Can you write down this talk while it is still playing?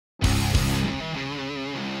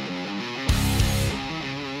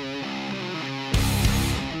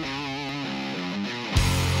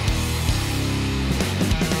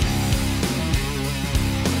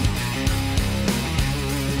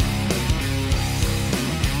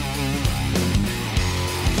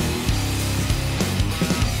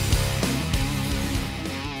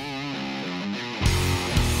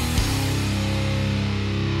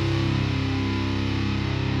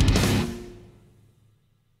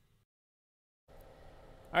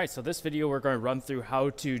Alright, so this video we're going to run through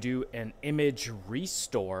how to do an image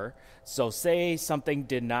restore. So say something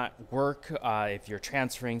did not work if you're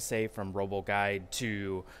transferring, say, from ROBOGUIDE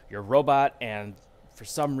to your robot, and for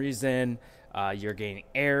some reason you're getting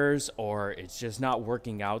errors, or it's just not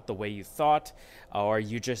working out the way you thought, or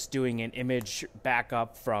you're just doing an image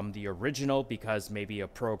backup from the original because maybe a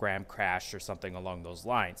program crashed or something along those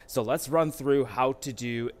lines. So let's run through how to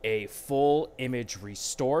do a full image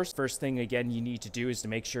restore. First thing, again, you need to do is to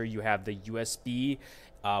make sure you have the USB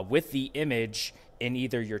with the image in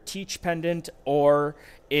either your teach pendant or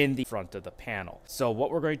in the front of the panel. So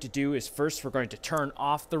what we're going to do is first we're going to turn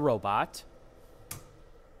off the robot.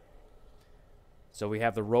 So we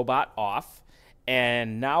have the robot off,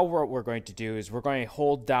 and now what we're going to do is we're going to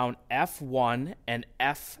hold down F1 and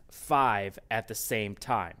F5 at the same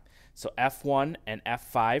time. So F1 and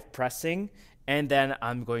F5 pressing, and then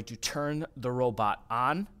I'm going to turn the robot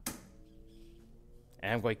on,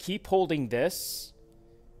 and I'm going to keep holding this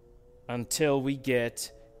until we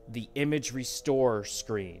get the image restore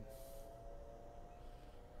screen.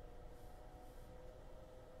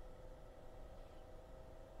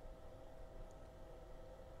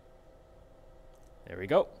 There we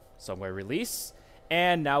go. So I'm going to release.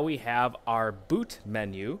 And now we have our boot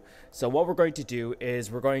menu. So what we're going to do is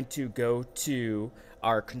we're going to go to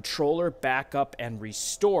our controller backup and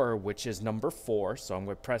restore, which is number 4. So I'm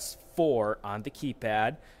going to press 4 on the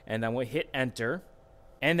keypad, and then we'll hit enter.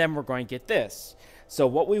 And then we're going to get this. So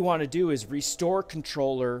what we want to do is restore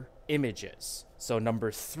controller images. So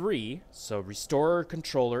number 3, so restore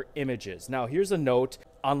controller images. Now here's a note.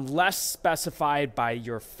 Unless specified by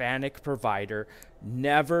your Fanuc provider,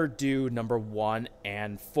 never do number 1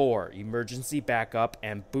 and 4, emergency backup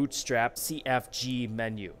and bootstrap CFG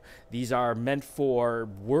menu. These are meant for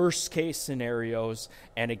worst case scenarios,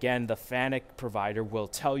 and again, the Fanuc provider will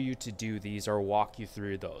tell you to do these or walk you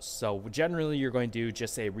through those. So generally you're going to do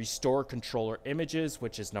just a restore controller images,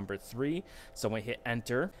 which is number 3. So I'm going to hit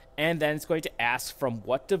enter, and then it's going to ask from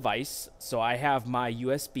what device. So I have my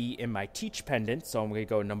USB in my teach pendant, so I'm going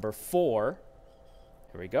to go number 4.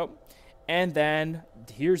 Here we go. And then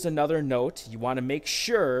here's another note. You want to make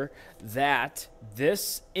sure that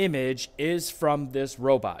this image is from this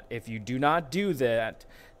robot. If you do not do that,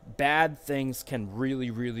 bad things can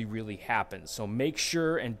really happen. So make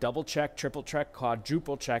sure and double check, triple check,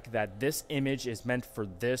 quadruple check that this image is meant for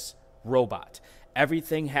this robot.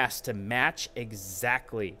 Everything has to match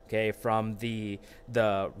exactly, okay, from the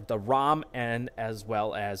ROM and as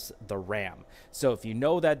well as the RAM. So if you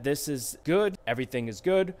know that this is good, everything is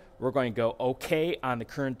good, we're going to go OK on the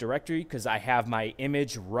current directory because I have my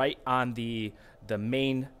image right on the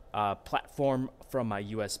main platform from my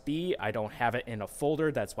USB. I don't have it in a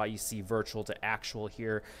folder. That's why you see virtual to actual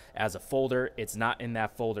here as a folder. It's not in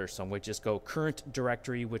that folder. So I'm going to just go current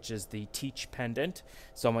directory, which is the teach pendant.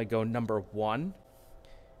 So I'm going to go number 1.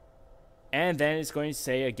 And then it's going to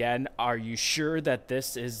say again, are you sure that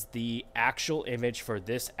this is the actual image for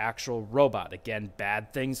this actual robot? Again,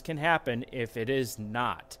 bad things can happen if it is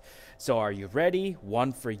not. So are you ready?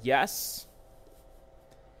 1 for yes.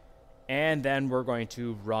 And then we're going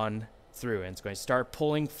to run through, and it's going to start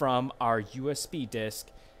pulling from our USB disk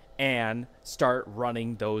and start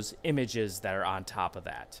running those images that are on top of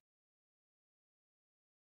that.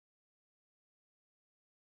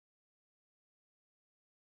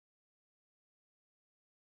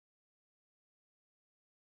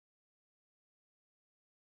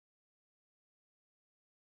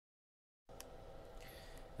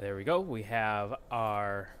 There we go. We have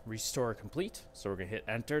our restore complete. So we're going to hit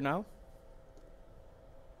enter now.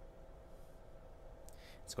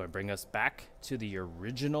 It's going to bring us back to the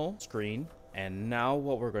original screen. And now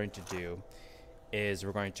what we're going to do is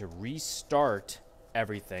we're going to restart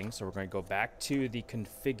everything. So we're going to go back to the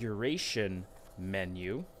configuration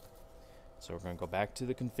menu. So we're going to go back to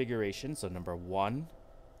the configuration. So number 1,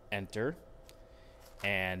 enter.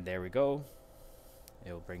 And there we go.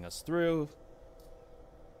 It will bring us through.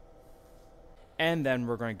 And then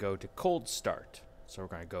we're going to go to cold start. So we're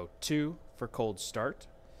going to go 2 for cold start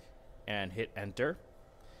and hit enter.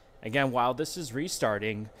 Again, while this is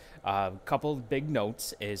restarting, a couple of big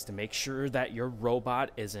notes is to make sure that your robot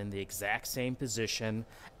is in the exact same position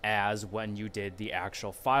as when you did the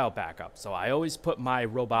actual file backup. So I always put my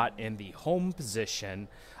robot in the home position,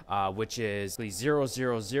 which is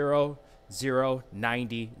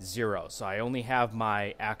 00090. So I only have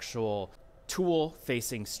my actual tool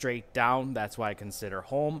facing straight down. That's why I consider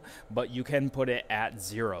home, but you can put it at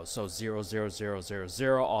 0. So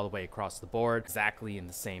 00000 all the way across the board, exactly in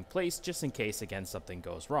the same place, just in case, again, something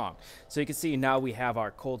goes wrong. So you can see now we have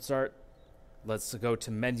our cold start Let's go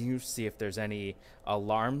to menu, see if there's any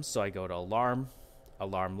alarms. So I go to alarm,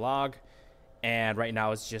 alarm log, and right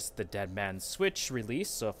now it's just the dead man switch release.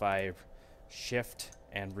 So if I shift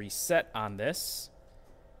and reset on this,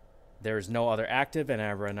 there's no other active,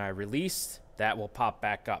 and when I release, that will pop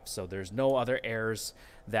back up. So there's no other errors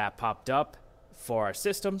that popped up for our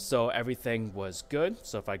system, so everything was good.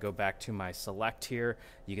 So if I go back to my select here,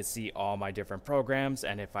 you can see all my different programs,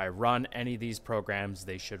 and if I run any of these programs,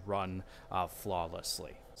 they should run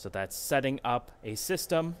flawlessly. So that's setting up a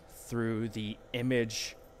system through the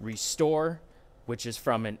image restore, which is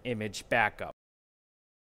from an image backup.